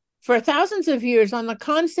built for thousands of years on the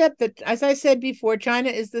concept that, as I said before, China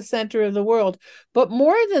is the center of the world. But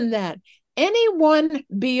more than that, anyone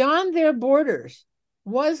beyond their borders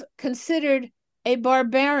was considered a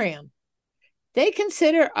barbarian. They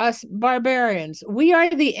consider us barbarians. We are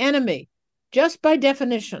the enemy, just by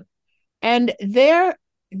definition. And their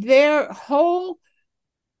whole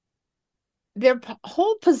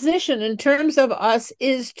position in terms of us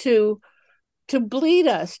is to bleed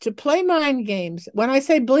us, to play mind games. When I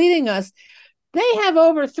say bleeding us, they have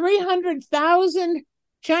over 300,000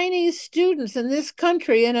 Chinese students in this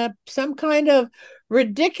country in some kind of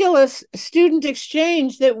ridiculous student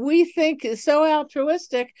exchange that we think is so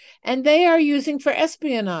altruistic, and they are using for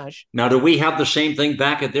espionage. Now, do we have the same thing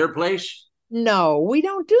back at their place? No, we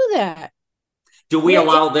don't do that. Do we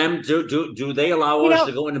allow them to do they allow us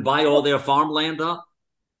to go in and buy all their farmland up?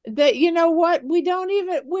 That, you know what, we don't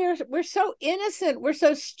even, we're so innocent, we're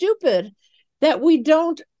so stupid that we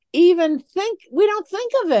don't even think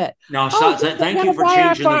of it. No, thank you for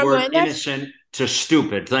changing the word innocent to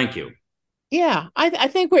stupid. Thank you. Yeah, I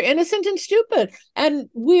think we're innocent and stupid, and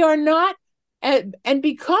we are not, and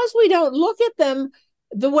because we don't look at them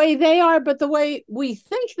the way they are, but the way we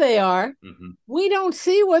think they are, we don't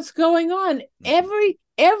see what's going on. Every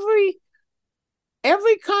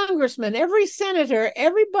congressman, every senator,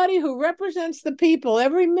 everybody who represents the people,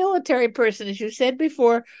 every military person, as you said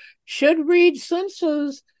before, should read Sun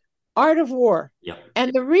Tzu's Art of War. Yeah.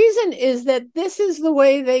 And the reason is that this is the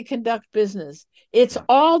way they conduct business. It's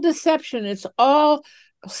all deception. It's all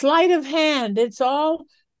sleight of hand. It's all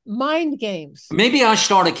mind games. Maybe I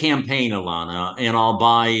start a campaign, Ilana, and I'll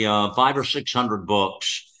buy 500 or 600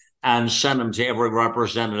 books and send them to every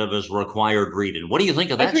representative as required reading. What do you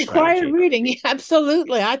think of that required strategy? Reading? Yeah,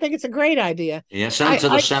 absolutely. I think it's a great idea. Yeah, send it to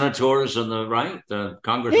the senators and the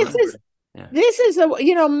congressmen. This is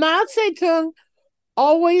Mao Zedong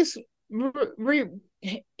always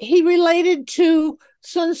he related to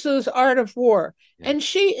Sun Tzu's Art of War, and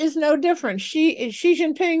Xi is no different. Xi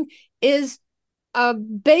Jinping is I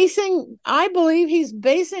believe he's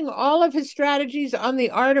basing all of his strategies on the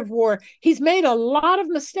Art of War. He's made a lot of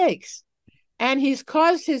mistakes, and he's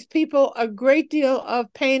caused his people a great deal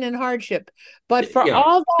of pain and hardship. But for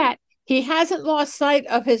all that, he hasn't lost sight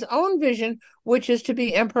of his own vision, which is to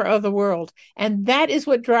be emperor of the world. And that is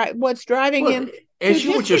what's driving him. As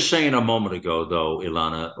you were just saying a moment ago, though,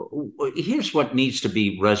 Ilana, here's what needs to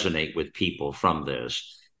resonate with people from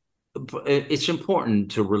this. It's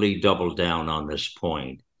important to really double down on this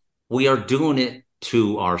point. We are doing it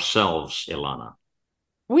to ourselves, Ilana.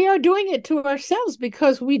 We are doing it to ourselves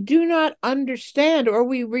because we do not understand, or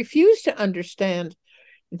we refuse to understand,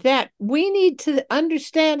 that we need to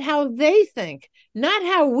understand how they think, not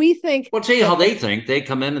how we think. Well, I'll tell you how they think. They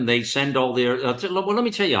come in and they send all their, let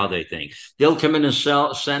me tell you how they think. They'll come in and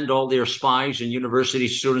send all their spies and university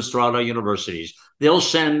students throughout our universities. They'll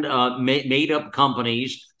send made-up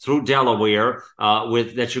companies through Delaware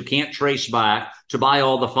that you can't trace back to buy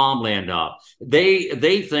all the farmland up.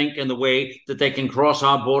 They think in the way that they can cross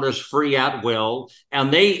our borders free at will,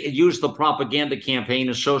 and they use the propaganda campaign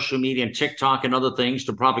and social media and TikTok and other things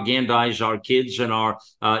to propagandize our kids and our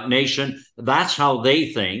nation. That's how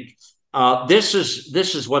they think. This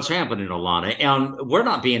is what's happening, Ilana, and we're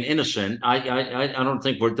not being innocent. I don't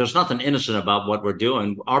think there's nothing innocent about what we're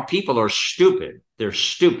doing. Our people are stupid. They're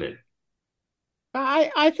stupid.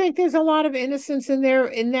 I think there's a lot of innocence in there,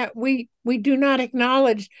 in that we do not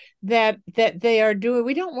acknowledge that they are doing.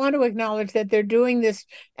 We don't want to acknowledge that they're doing this,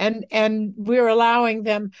 and we're allowing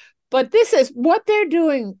them. But this is what they're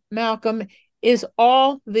doing, Malcolm, is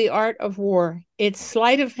all the art of war. It's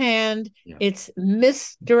sleight of hand, it's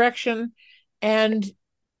misdirection, and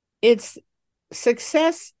it's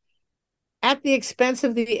success at the expense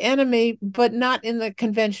of the enemy, but not in the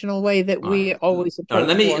conventional way that we always approach.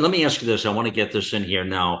 Let me ask you this. I want to get this in here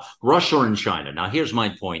now. Russia and China. Now, here's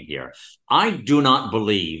my point here. I do not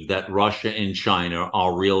believe that Russia and China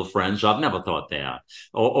are real friends. I've never thought that,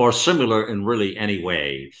 or similar in really any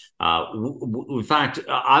way. In fact,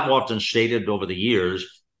 I've often stated over the years,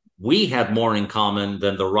 we had more in common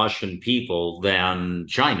than the Russian people, than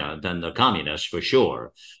China, than the communists, for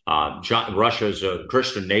sure. Russia is a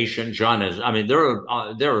Christian nation. China's, I mean, there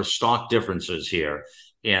are stark differences here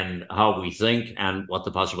in how we think and what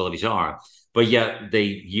the possibilities are. But yet they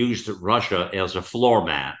used Russia as a floor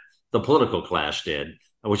mat. The political class did,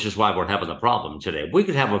 which is why we're having the problem today. We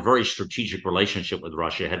could have a very strategic relationship with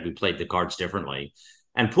Russia had we played the cards differently.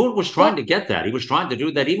 And Putin was trying to get that. He was trying to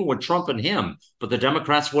do that even with Trump and him, but the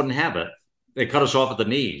Democrats wouldn't have it. They cut us off at the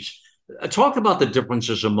knees. Talk about the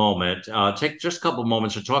differences a moment. Take just a couple of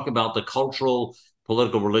moments to talk about the cultural,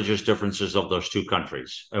 political, religious differences of those two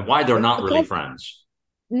countries and why they're not really friends.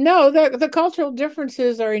 No, the cultural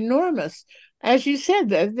differences are enormous. As you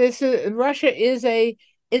said, Russia is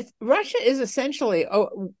essentially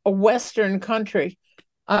a Western country,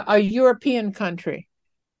 a European country.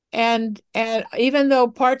 And even though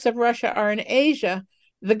parts of Russia are in Asia,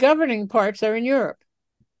 the governing parts are in Europe,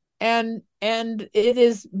 and it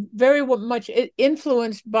is very much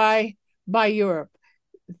influenced by Europe.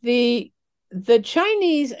 The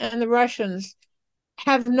Chinese and the Russians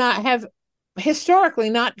have historically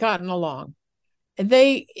not gotten along.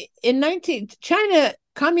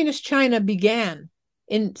 Communist China began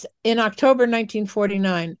in October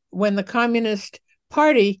 1949 when the Communist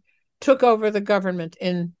Party took over the government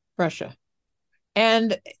in Russia.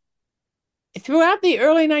 And throughout the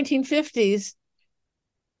early 1950s,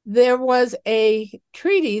 there was a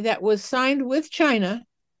treaty that was signed with China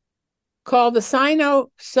called the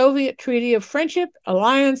Sino-Soviet Treaty of Friendship,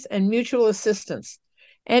 Alliance, and Mutual Assistance.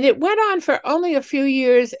 And it went on for only a few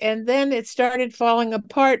years, and then it started falling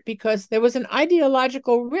apart because there was an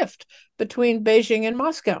ideological rift between Beijing and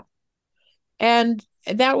Moscow. And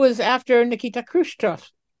that was after Nikita Khrushchev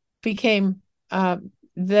became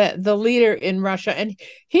the leader in Russia, and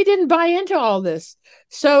he didn't buy into all this.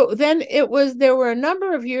 So then there were a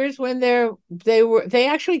number of years when they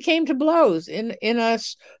actually came to blows in a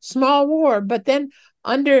small war. But then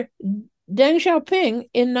under Deng Xiaoping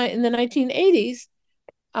in the 1980s,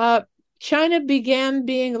 China began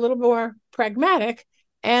being a little more pragmatic,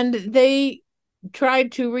 and they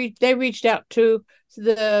reached out to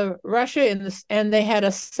the Russia and they had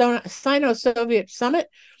a Sino-Soviet summit.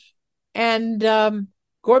 And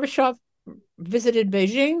Gorbachev visited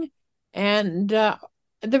Beijing, and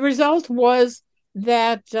the result was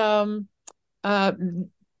that a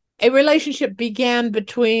relationship began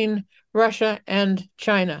between Russia and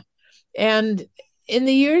China. And as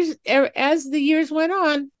the years went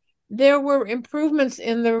on, there were improvements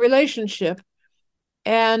in the relationship.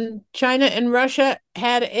 And China and Russia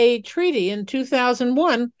had a treaty in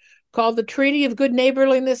 2001 called the Treaty of Good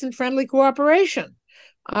Neighborliness and Friendly Cooperation.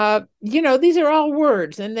 These are all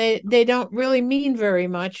words, and they don't really mean very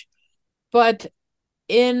much. But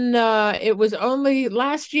it was only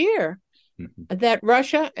last year that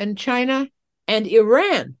Russia and China and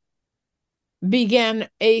Iran began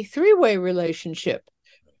a three-way relationship,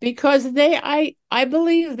 because I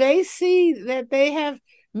believe they see that they have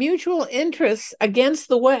mutual interests against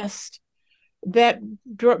the West that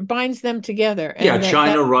binds them together. And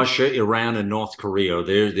China, Russia, Iran, and North Korea.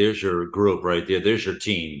 There's your group right there. There's your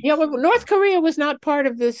team. Yeah, well, North Korea was not part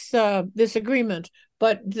of this agreement,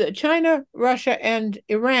 but China, Russia, and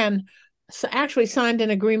Iran actually signed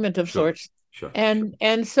an agreement of sorts. Sure.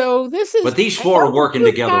 And so this is. But these four are working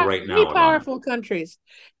together right now. Three powerful countries,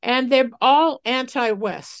 and they're all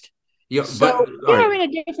anti-West. Yeah, so we're in a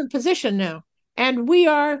different position now, and we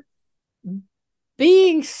are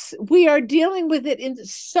dealing with it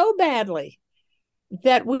so badly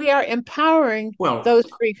that we are empowering those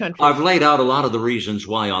three countries. I've laid out a lot of the reasons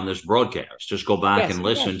why on this broadcast. Just go back and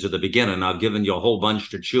listen to the beginning. I've given you a whole bunch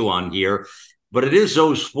to chew on here. But it is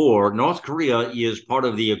those four. North Korea is part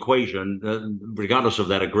of the equation, regardless of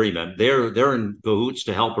that agreement. They're in cahoots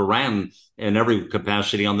to help Iran in every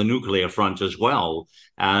capacity on the nuclear front as well.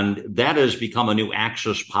 And that has become a new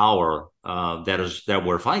Axis power that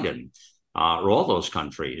we're fighting, all those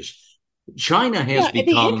countries. China has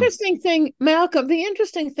become... The interesting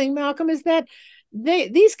thing, Malcolm, is that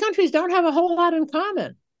these countries don't have a whole lot in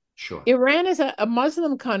common. Sure. Iran is a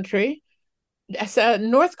Muslim country.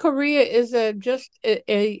 North Korea is just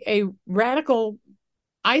a radical,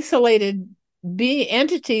 isolated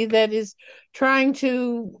entity that is trying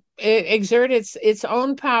to exert its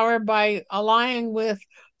own power by allying with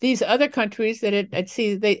these other countries that it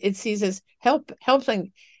sees as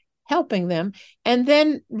helping them. And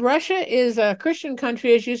then Russia is a Christian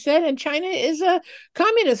country, as you said, and China is a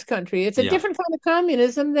communist country. It's a different kind of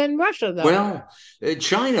communism than Russia, though. Well,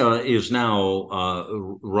 China is now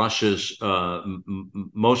Russia's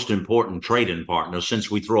most important trading partner since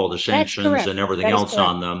we threw all the sanctions and everything else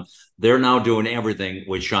on them. They're now doing everything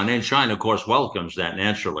with China, and China, of course, welcomes that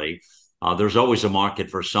naturally. There's always a market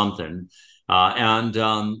for something. And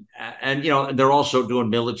they're also doing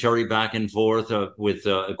military back and forth with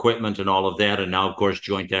equipment and all of that. And now, of course,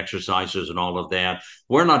 joint exercises and all of that.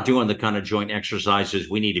 We're not doing the kind of joint exercises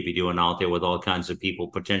we need to be doing out there with all kinds of people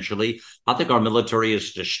potentially. I think our military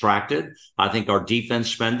is distracted. I think our defense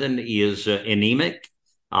spending is anemic.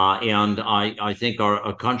 And I think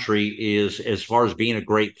our country is, as far as being a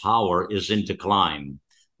great power, is in decline.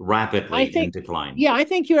 Rapidly in decline. Yeah, I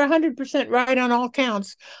think you're 100% right on all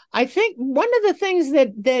counts. I think one of the things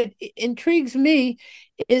that intrigues me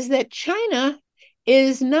is that China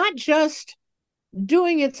is not just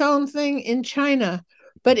doing its own thing in China,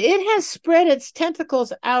 but it has spread its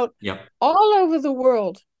tentacles out all over the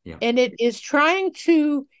world. And it is trying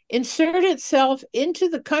to insert itself into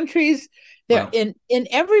the countries that in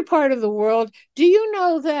every part of the world. Do you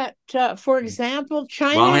know that, for example,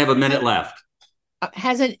 China... Well, I have a minute left.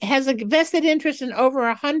 Has a vested interest in over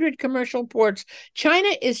 100 commercial ports. China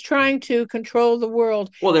is trying to control the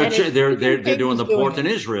world. Well, they're doing the port in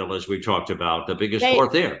Israel, as we talked about, the biggest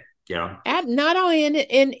port there. Yeah. Not only in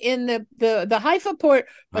the Haifa port,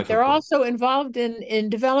 but they're also involved in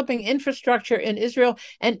developing infrastructure in Israel.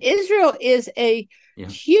 And Israel is a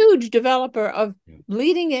huge developer of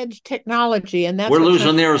leading edge technology, and we're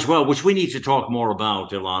losing there as well, which we need to talk more about,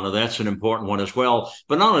 Ilana. That's an important one as well.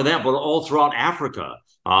 But not only that, but all throughout Africa.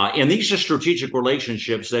 And these are strategic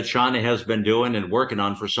relationships that China has been doing and working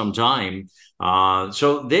on for some time.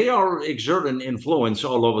 So they are exerting influence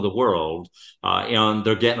all over the world, and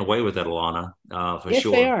they're getting away with it, Ilana, for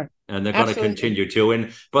sure. They are. And they're going to continue to.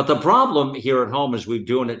 But the problem here at home is we're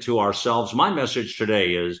doing it to ourselves. My message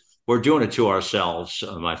today is, we're doing it to ourselves,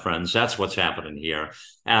 my friends. That's what's happening here.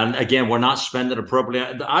 And again, we're not spending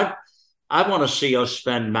appropriately. I want to see us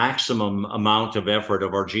spend maximum amount of effort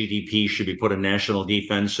of our GDP should be put in national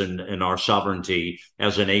defense and our sovereignty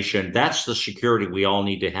as a nation. That's the security we all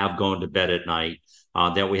need to have going to bed at night,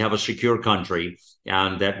 that we have a secure country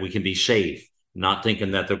and that we can be safe, not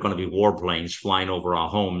thinking that there are going to be warplanes flying over our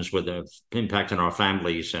homes with impacting our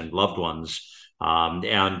families and loved ones.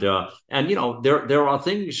 And there are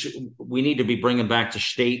things we need to be bringing back to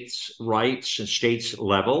states' rights and states'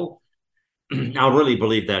 level. I really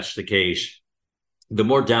believe that's the case. The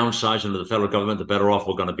more downsizing of the federal government, the better off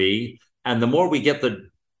we're going to be. And the more we get the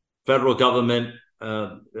federal government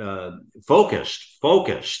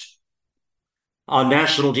focused on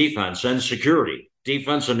national defense and security,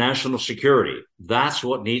 defense and national security. That's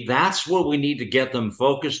what we need to get them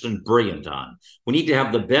focused and brilliant on. We need to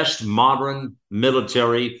have the best modern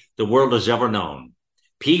military the world has ever known.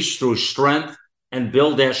 Peace through strength, and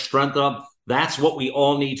build that strength up. That's what we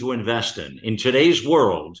all need to invest in today's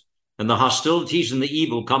world, and the hostilities and the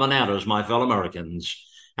evil coming at us, my fellow Americans.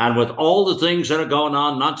 And with all the things that are going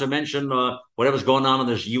on, not to mention whatever's going on in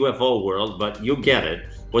this UFO world, but you get it.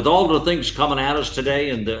 With all the things coming at us today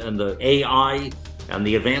and the AI and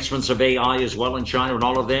the advancements of AI as well in China and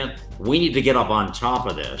all of that, we need to get up on top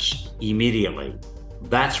of this immediately.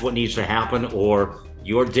 That's what needs to happen, or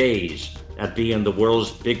your days at being the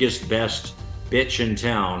world's biggest, best bitch in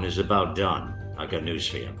town is about done. I got news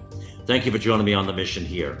for you. Thank you for joining me on the mission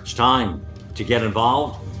here. It's time to get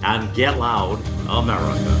involved and get loud,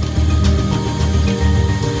 America.